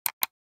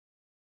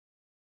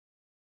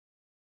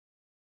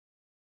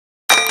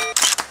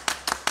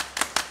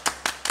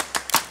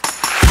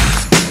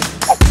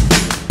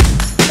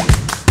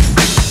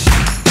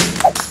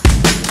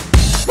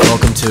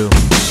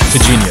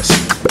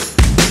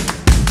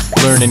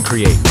learn and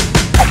create.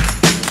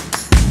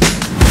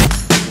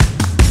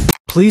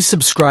 Please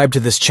subscribe to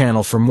this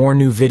channel for more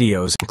new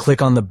videos and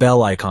click on the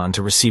bell icon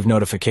to receive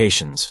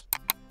notifications.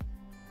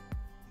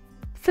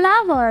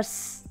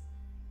 Flowers.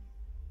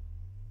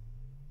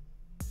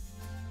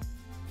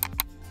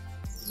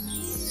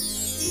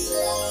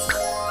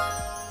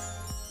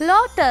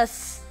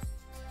 Lotus.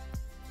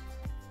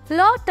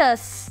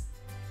 Lotus.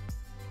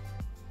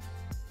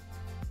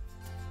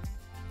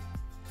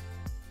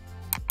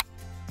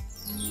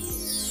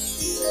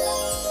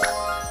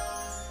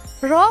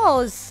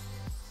 Rose.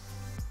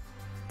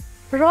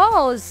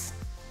 Rose.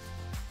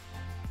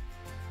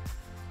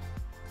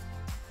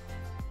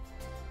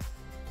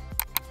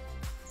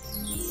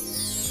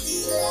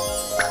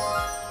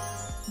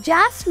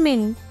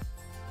 Jasmine.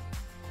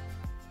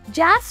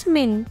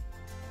 Jasmine.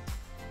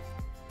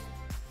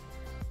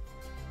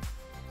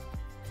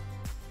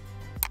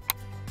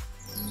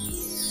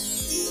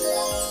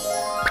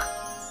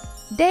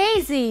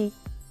 Daisy.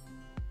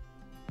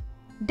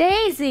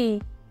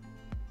 Daisy.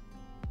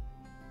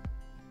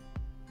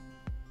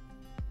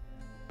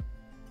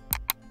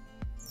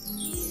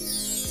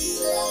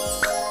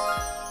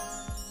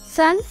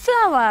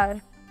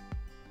 Sunflower.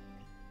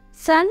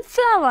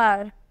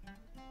 Sunflower.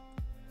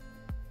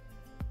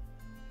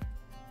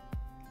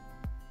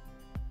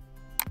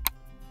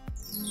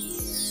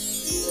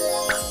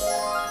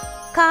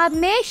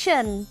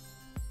 Carnation.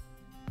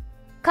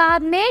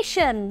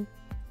 Carnation.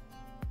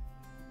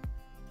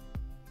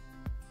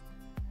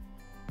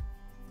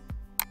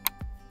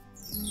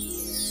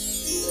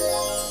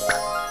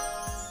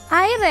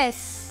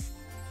 Iris.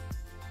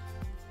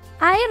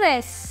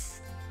 Iris.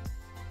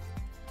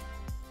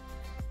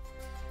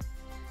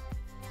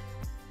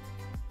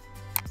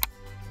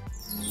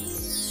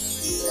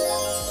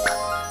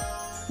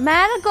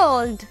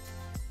 Marigold.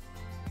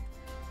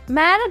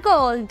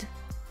 Marigold.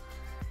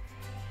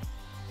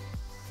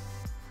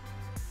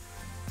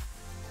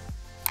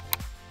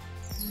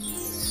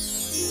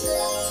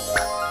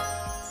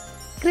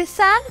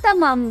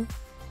 Chrysanthemum.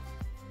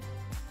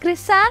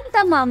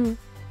 Chrysanthemum.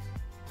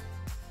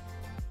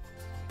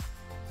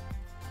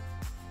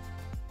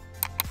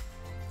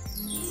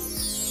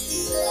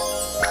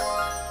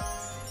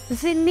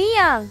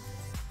 Zinnia.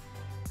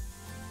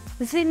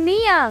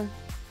 Zinnia.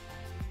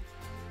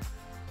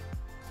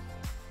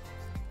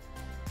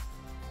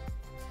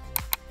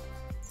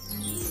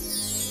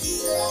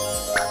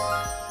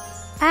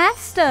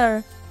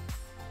 Aster.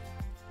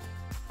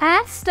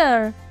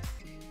 Aster.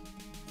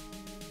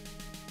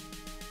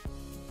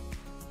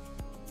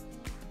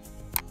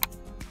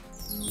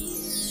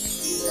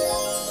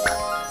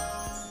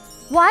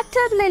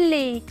 Water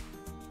lily.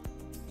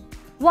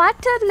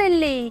 Water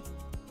lily.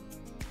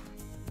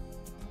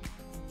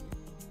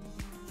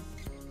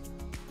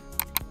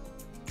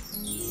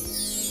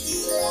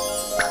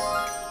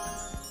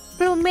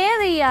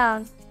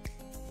 Plumeria.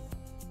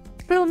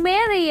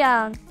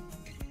 Plumeria.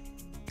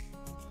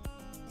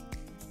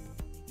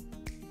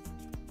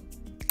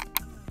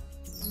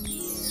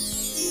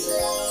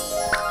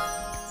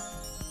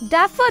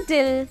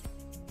 Daffodil.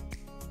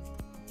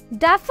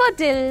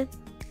 Daffodil.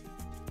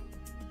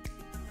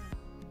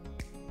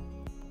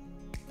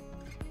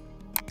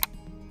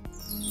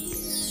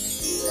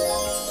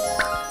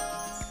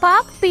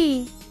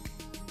 Poppy.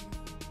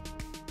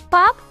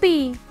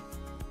 Poppy.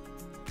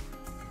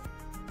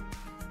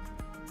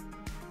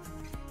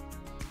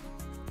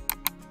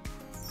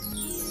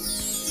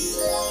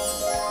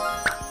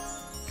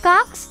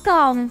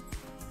 Cockscomb.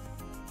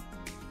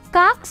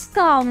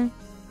 Cockscomb.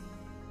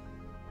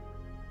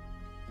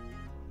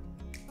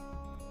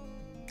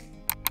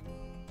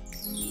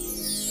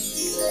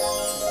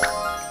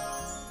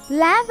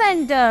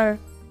 Lavender.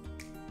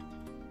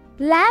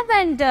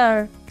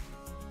 Lavender.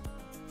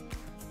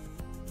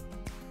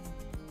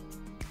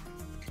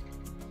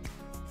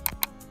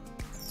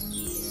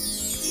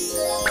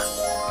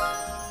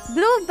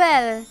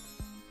 Bluebell.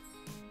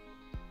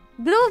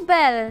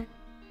 Bluebell.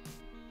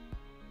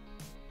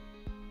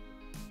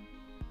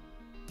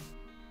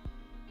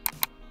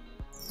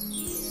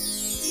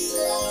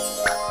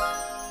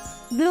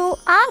 Blue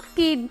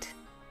orchid.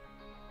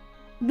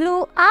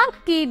 Blue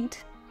orchid.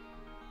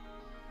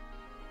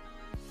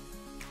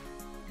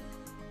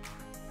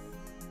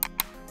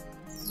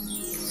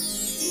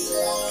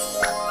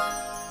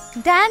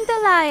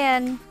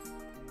 Dandelion.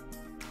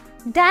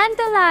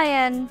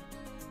 Dandelion.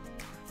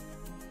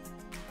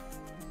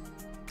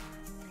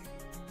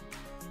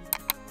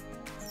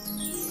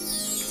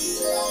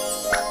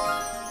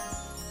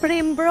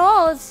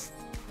 Primrose.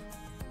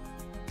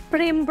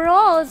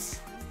 Primrose.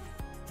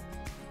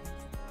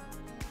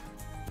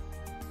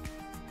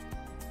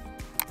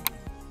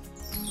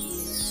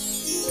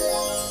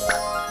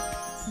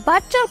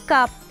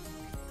 Buttercup.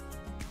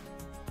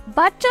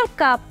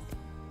 Buttercup.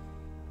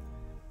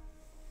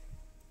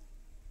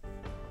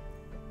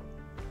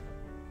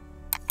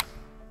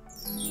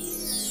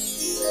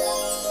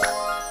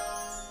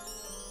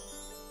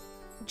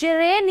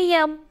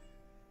 Geranium.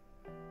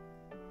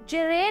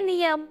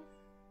 Geranium.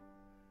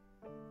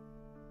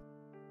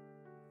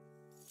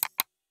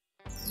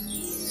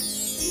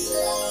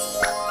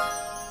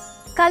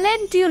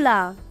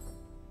 Calendula.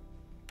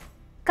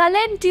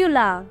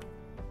 Calendula.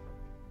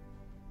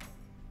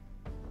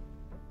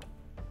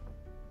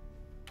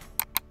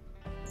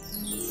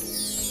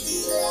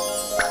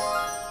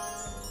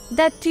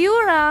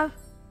 Datura.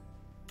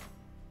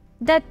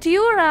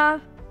 Datura.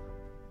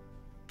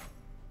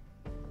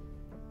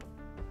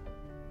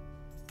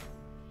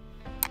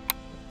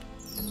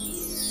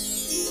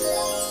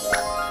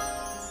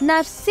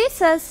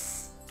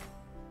 Narcissus.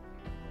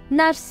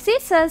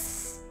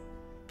 Narcissus.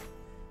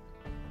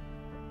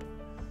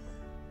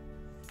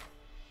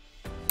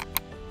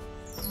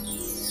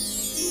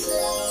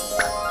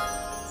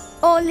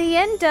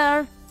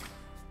 Oleander.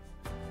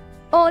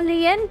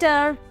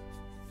 Oleander.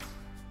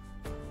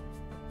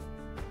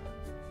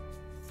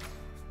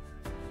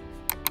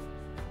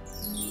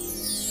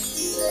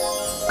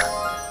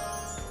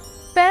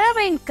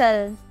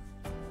 Periwinkle.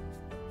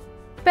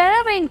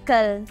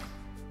 Periwinkle.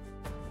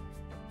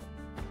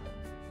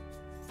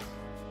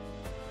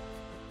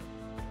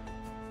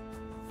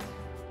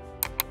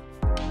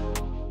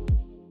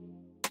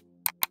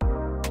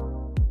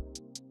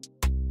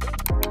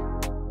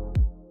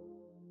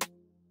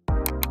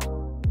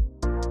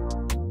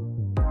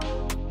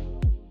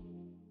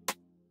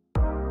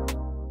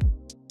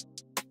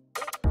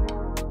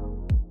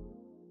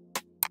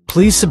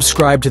 Please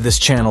subscribe to this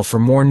channel for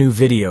more new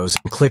videos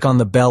and click on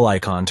the bell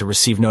icon to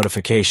receive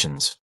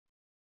notifications.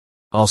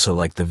 Also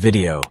like the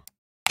video,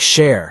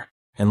 share,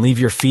 and leave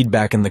your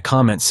feedback in the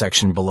comment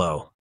section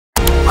below.